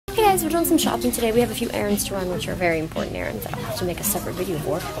guys, we're doing some shopping today. We have a few errands to run, which are very important errands that I'll have to make a separate video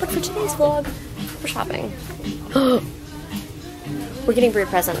for. But for today's vlog, we're shopping. We're getting Brie a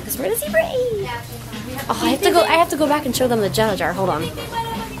present because we're gonna see Brie. Oh, I have to go back and show them the Jenna jar. Hold on.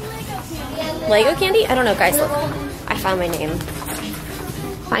 Lego candy? I don't know, guys. Look, I found my name.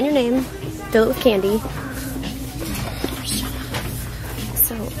 Find your name. Fill it with candy.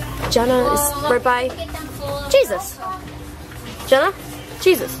 So Jenna is right by Jesus. Jenna?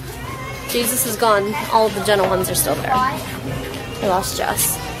 Jesus. Jesus is gone. All of the Jenna ones are still there. I lost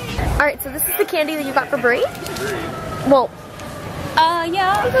Jess. Alright, so this is the candy that you got for Brie? Well,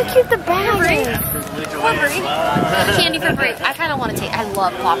 yeah. Look how cute the bag is. For Brie. Candy for Brie. I kind of want to take, I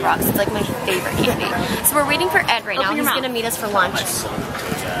love Pop Rocks. It's like my favorite candy. So we're waiting for Ed right now. He's going to meet us for lunch.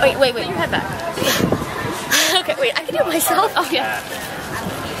 Wait, put your head back. Okay, wait, I can do it myself? Oh, yeah.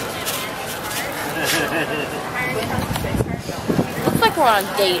 Looks like we're on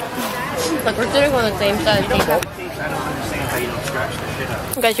a date. Like we're sitting on the same side of the table.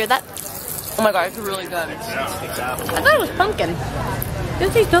 You guys hear that? Oh my god, it's really good. I thought it was pumpkin.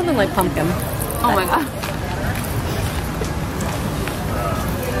 It tastes nothing like pumpkin. Oh my god.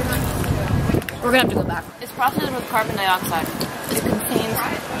 We're gonna have to go back. It's processed with carbon dioxide. It contains... I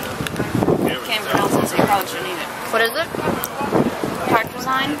can't pronounce it, so you probably shouldn't eat it. What is it?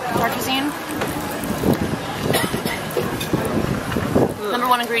 Tartrazine. Number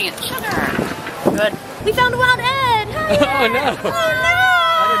 1 ingredient, sugar. Good. We found a wild Ed. Hi, Ed. Oh no. Oh no.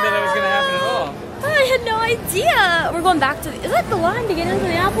 I didn't think that was gonna happen at all. I had no idea. We're going back to the, is that the line to get into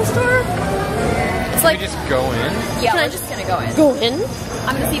the Apple store? It's like, can we just go in? Yeah, we're just gonna go in. Go in?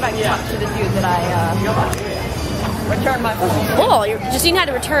 I'm gonna see if I can talk to the dude that I returned my phone. Oh, Justine had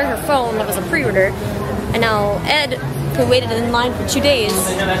to return her phone that was a pre-order. And now Ed, who waited in line for 2 days,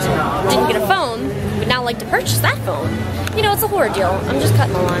 didn't get a phone, would now like to purchase that phone. You know, it's a horror deal. I'm just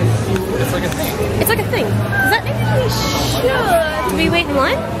cutting the line. It's like a thing. It's like a thing. Does that mean we should we wait in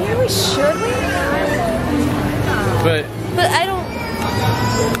line? Yeah, we should wait. But I don't.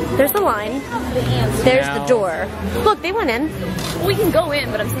 There's the line. There's the door. Look, they went in. We can go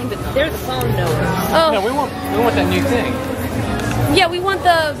in, but I'm saying, but there's the phone door. Oh. No, we want that new thing. Yeah, we want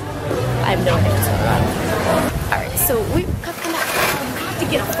the. I have no idea what's going on. All right, so we have to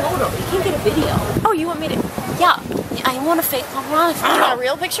get a photo. We can't get a video. Oh, you want me to? Yeah. I want a fake paparazzi. You want a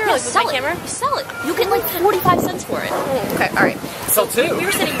real picture? Yeah, like with my camera? Sell it. You get like 45 cents for it. Oh, okay, alright. Sell two. We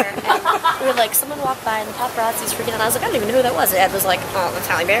were sitting here and we were like, someone walked by and the paparazzi's freaking out. I was like, I don't even know who that was. And Ed was like, oh, that's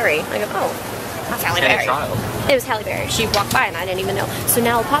Halle Berry. I go, oh, that's Halle Berry. It was Halle Berry. She walked by and I didn't even know. So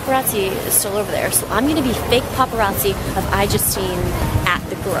now paparazzi is still over there. So I'm going to be fake paparazzi of Justine at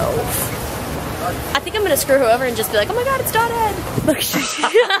the Grove. I think I'm gonna screw her over and just be like, oh my god, it's Ed. Look,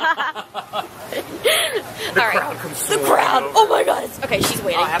 The crowd comes. The crowd. Oh my god. Okay, she's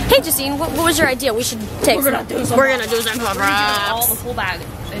waiting. Hey, Justine, what was your idea? We should take. We're gonna do some pop rocks. All the whole bag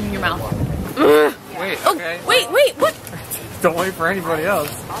in your mouth. Wait. Oh, okay. Wait. What? Don't wait for anybody else.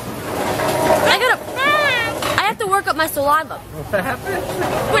 I have to work up my saliva. What happened?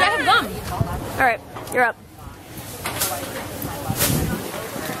 Wait, I have gum. All right, you're up.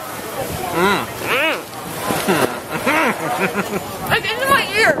 It's in my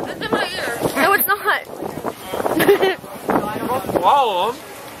ear. It's in my ear. No, it's not. Swallow them.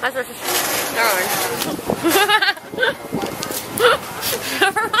 That's what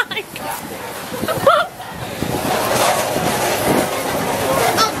never mind.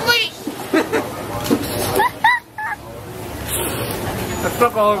 Oh, wait. I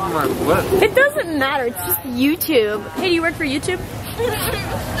stuck all over my lip. It doesn't matter. It's just YouTube. Hey, do you work for YouTube?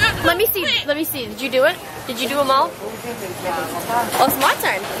 Let me see. Did you do it? Did you do them all? Oh, it's my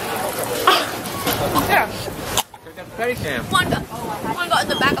turn. Here. Petty cam. One got in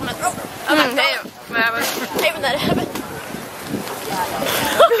the back of my throat. I'm not saving that happened.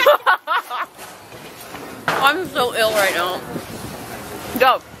 I'm so ill right now.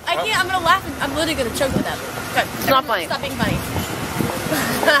 Go. I can't. I'm gonna laugh. I'm literally gonna choke to death. Okay. It's not funny. Stop being funny.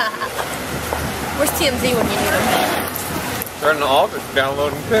 Where's TMZ when you need them? They're in the office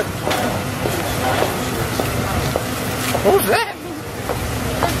downloading pics. What was that?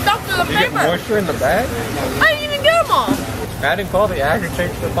 It's stuck to the Did you paper. get moisture in the bag? I didn't even get them all. Adding coffee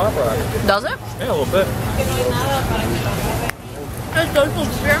agitates the pop rock. Does it? Yeah, a little bit. A social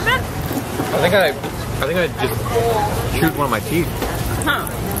experiment? I think I just chewed one of my teeth. Huh.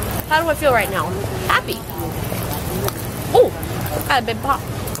 How do I feel right now? Happy. Oh, I had a big pop.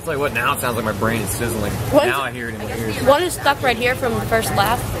 It's like what now? It sounds like my brain is sizzling. What? Now I hear it in my ears. One is stuck right here from the first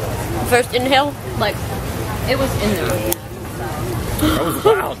laugh. First inhale. Like, it was in there. That was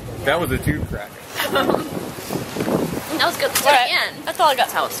wild. That was a tooth crack. That was good. Let's do it again. That's all I got.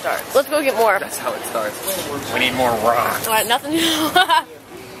 That's how it starts. Let's go get more. That's how it starts. We need more rocks. Alright, nothing.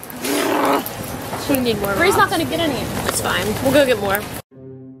 We need more. Bree's not gonna get any. It's fine. We'll go get more.